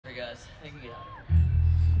guys. Thank you, guys.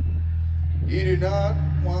 You do not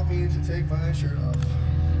want me to take my shirt off.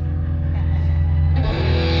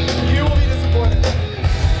 You will be disappointed.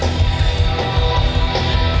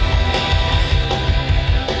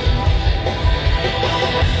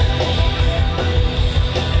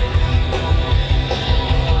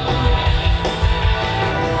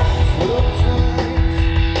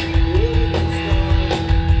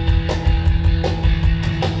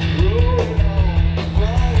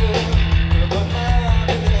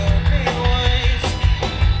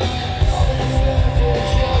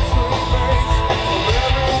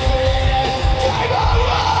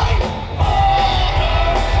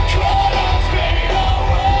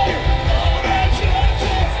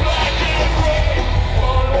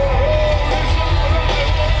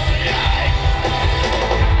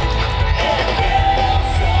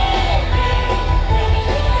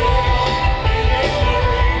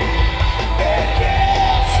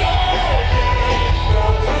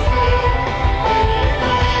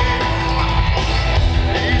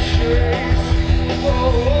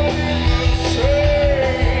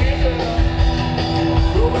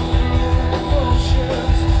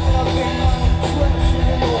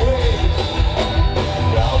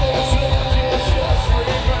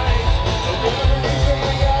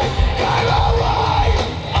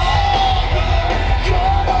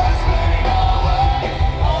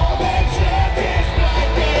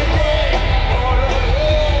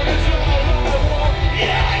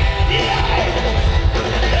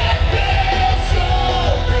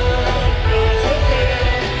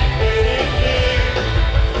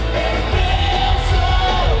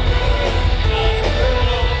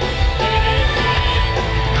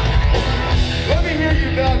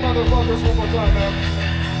 Motherfuckers, one more time, man.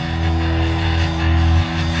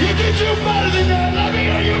 You can do better than that. Let me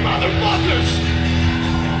hear you, motherfuckers.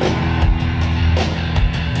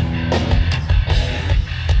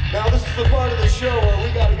 Now this is the part of the show where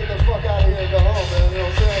we gotta get the fuck out of here and go home, man. You know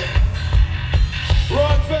what I'm saying?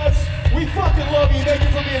 Rockfest, we fucking love you. Thank you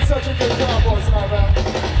for being such a good crowd, boys, tonight,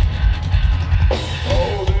 man.